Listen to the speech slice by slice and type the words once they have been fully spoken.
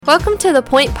Welcome to The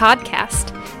Point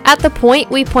Podcast. At The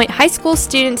Point, we point high school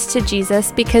students to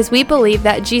Jesus because we believe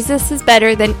that Jesus is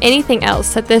better than anything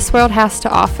else that this world has to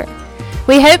offer.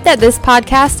 We hope that this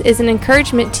podcast is an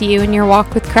encouragement to you in your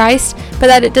walk with Christ, but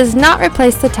that it does not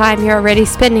replace the time you're already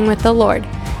spending with the Lord.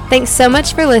 Thanks so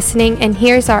much for listening, and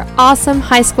here's our awesome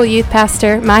high school youth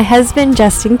pastor, my husband,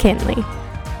 Justin Kinley.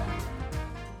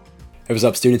 Hey, what's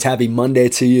up, students? Happy Monday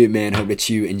to you, man. Hope that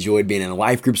you enjoyed being in the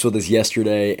life groups with us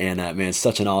yesterday. And, man, it's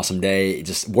such an awesome day.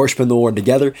 Just worshiping the Lord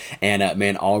together. And,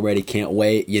 man, already can't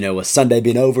wait. You know, with Sunday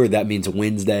being over, that means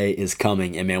Wednesday is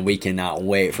coming. And, man, we cannot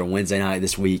wait for Wednesday night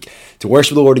this week to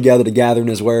worship the Lord together, to gather in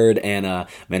His Word. And,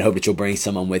 man, hope that you'll bring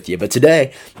someone with you. But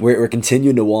today, we're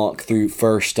continuing to walk through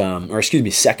 2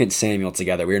 Samuel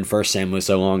together. We're in 1 Samuel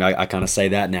so long, I kind of say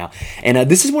that now. And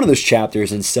this is one of those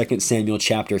chapters in 2 Samuel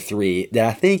chapter 3 that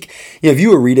I think, you know, if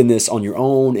you were reading this on your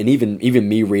own, and even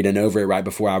me reading over it right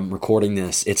before I'm recording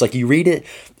this, it's like you read it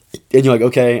and you're like,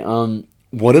 okay,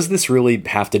 what does this really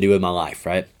have to do with my life,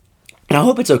 right? And I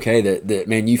hope it's okay that,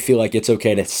 man, you feel like it's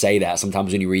okay to say that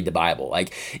sometimes when you read the Bible.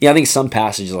 Like, yeah, I think some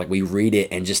passages, like, we read it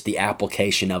and just the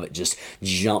application of it just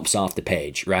jumps off the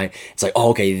page, right? It's like,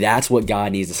 oh, okay, that's what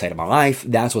God needs to say to my life.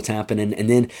 That's what's happening. And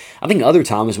then I think other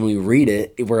times when we read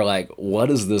it, we're like, what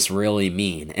does this really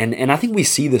mean? And I think we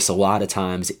see this a lot of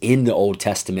times in the Old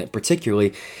Testament,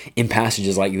 particularly in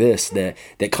passages like this that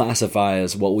classify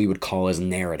as what we would call as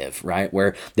narrative, right?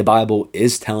 Where the Bible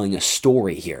is telling a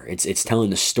story here. It's telling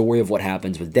the story of what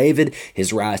happens with David,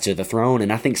 his rise to the throne,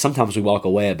 and I think sometimes we walk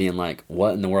away being like,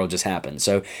 what in the world just happened?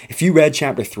 So if you read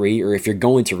chapter 3, or if you're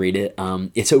going to read it,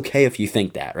 it's okay if you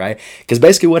think that, right? Because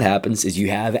basically what happens is you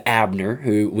have Abner,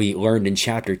 who we learned in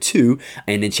chapter 2,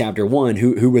 and in chapter 1,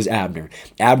 who was Abner?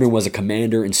 Abner was a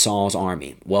commander in Saul's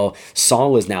army. Well,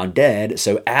 Saul is now dead,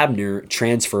 so Abner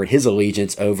transferred his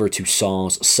allegiance over to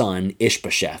Saul's son,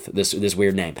 Ishbosheth, this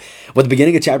weird name. Well, at the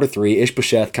beginning of chapter 3,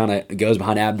 Ishbosheth kind of goes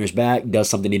behind Abner's back, does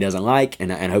something he doesn't like,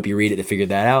 and I hope you read it to figure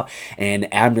that out.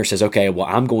 And Abner says, okay, well,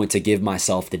 I'm going to give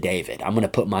myself to David. I'm going to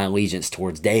put my allegiance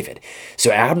towards David.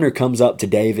 So Abner comes up to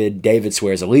David. David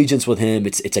swears allegiance with him.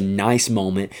 It's a nice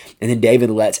moment. And then David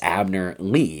lets Abner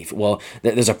leave. Well,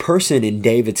 there's a person in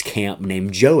David's camp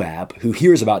named Joab who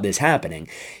hears about this happening.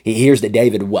 He hears that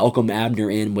David welcomed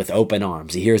Abner in with open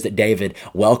arms. He hears that David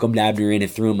welcomed Abner in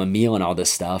and threw him a meal and all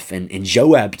this stuff. And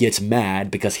Joab gets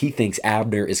mad because he thinks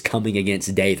Abner is coming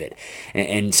against David.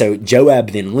 And so Joab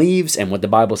then leaves, and what the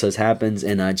Bible says happens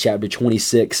in chapter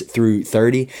 26 through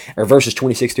 30, or verses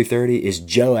 26 through 30, is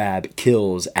Joab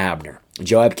kills Abner.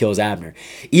 Joab kills Abner.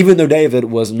 Even though David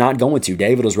was not going to.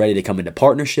 David was ready to come into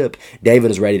partnership. David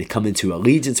was ready to come into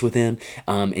allegiance with him.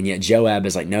 And yet Joab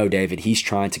is like, no, David, he's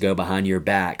trying to go behind your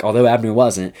back. Although Abner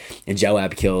wasn't. And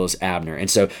Joab kills Abner.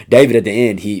 And so David at the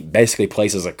end, he basically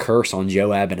places a curse on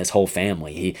Joab and his whole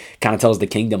family. He kind of tells the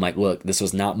kingdom, like, look, this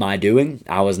was not my doing.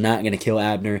 I was not going to kill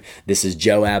Abner. This is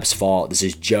Joab's fault. This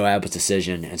is Joab's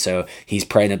decision. And so he's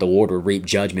praying that the Lord will reap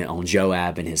judgment on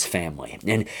Joab and his family.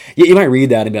 And you might read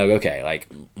that and be like, okay, like,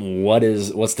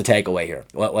 what's the takeaway here?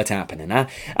 What's happening?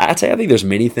 I'd say I think there's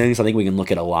many things. I think we can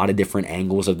look at a lot of different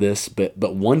angles of this, but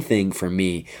one thing for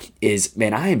me is,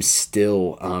 man, I am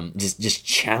still just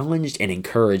challenged and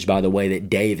encouraged by the way that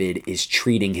David is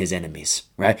treating his enemies,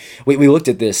 right? We looked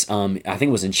at this, I think it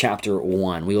was in chapter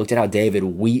 1. We looked at how David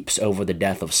weeps over the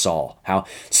death of Saul, how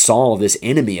Saul, this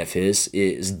enemy of his,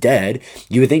 is dead.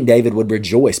 You would think David would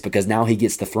rejoice because now he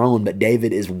gets the throne, but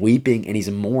David is weeping and he's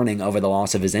mourning over the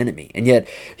loss of his enemy. And yet,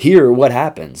 here, what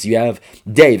happens? You have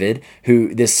David,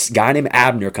 who this guy named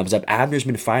Abner comes up. Abner's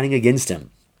been fighting against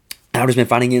him. Abner's been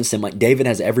fighting against him. Like, David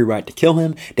has every right to kill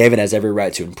him. David has every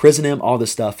right to imprison him, all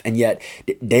this stuff. And yet,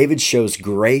 David shows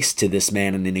grace to this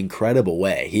man in an incredible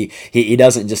way. He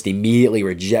doesn't just immediately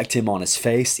reject him on his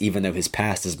face, even though his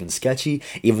past has been sketchy,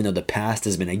 even though the past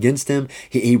has been against him.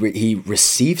 He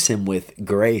receives him with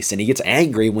grace, and he gets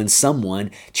angry when someone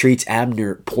treats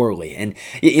Abner poorly. And,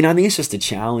 you know, I think it's just a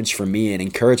challenge for me and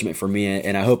encouragement for me,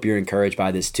 and I hope you're encouraged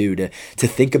by this too, to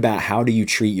think about how do you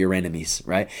treat your enemies,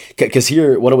 right? Because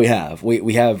here, what do we have?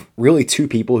 We have really two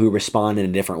people who respond in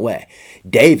a different way.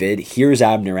 David hears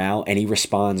Abner out and he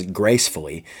responds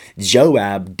gracefully.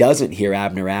 Joab doesn't hear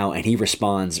Abner out and he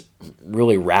responds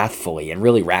really wrathfully and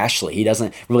really rashly. He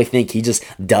doesn't really think, he just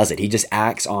does it. He just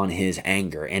acts on his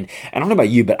anger. And I don't know about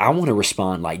you, but I want to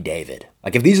respond like David.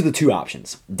 Like if these are the two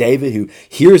options, David who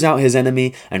hears out his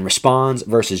enemy and responds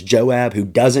versus Joab who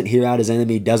doesn't hear out his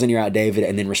enemy, doesn't hear out David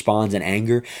and then responds in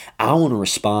anger, I want to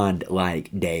respond like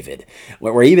David.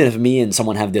 Where even if me and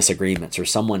someone have disagreements or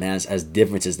someone has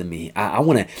differences than me, I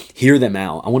want to hear them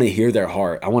out. I want to hear their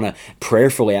heart. I want to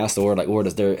prayerfully ask the Lord, like, Lord,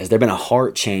 has there been a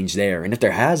heart change there? And if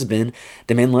there has been,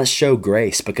 then man, let's show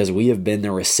grace because we have been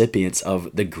the recipients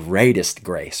of the greatest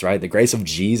grace, right? The grace of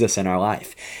Jesus in our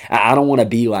life. I don't want to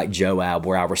be like Joab,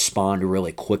 where I respond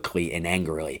really quickly and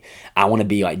angrily. I want to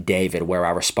be like David, where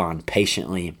I respond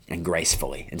patiently and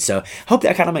gracefully. And so I hope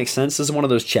that kind of makes sense. This is one of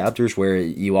those chapters where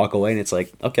you walk away and it's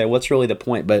like, okay, what's really the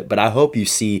point? But I hope you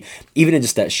see, even in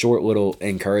just that short little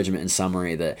encouragement and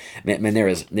summary, that man, there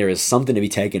is something to be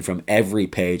taken from every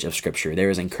page of Scripture. There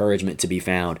is encouragement to be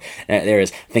found. There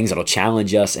is things that will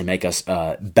challenge us and make us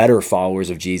better followers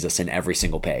of Jesus in every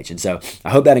single page. And so I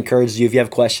hope that encourages you. If you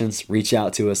have questions, reach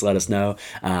out to us, let us know.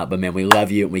 But man, we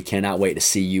love you. We cannot wait to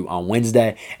see you on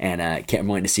Wednesday, and can't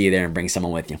wait to see you there and bring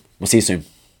someone with you. We'll see you soon.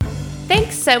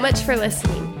 Thanks so much for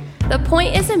listening. The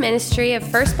Point is a ministry of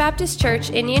First Baptist Church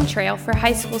Indian Trail for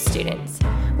high school students.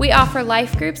 We offer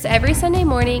life groups every Sunday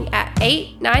morning at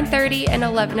 8, 9:30, and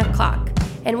 11 o'clock,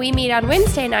 and we meet on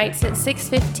Wednesday nights at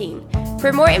 6:15.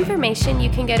 For more information, you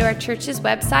can go to our church's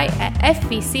website at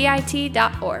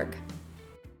fbcit.org.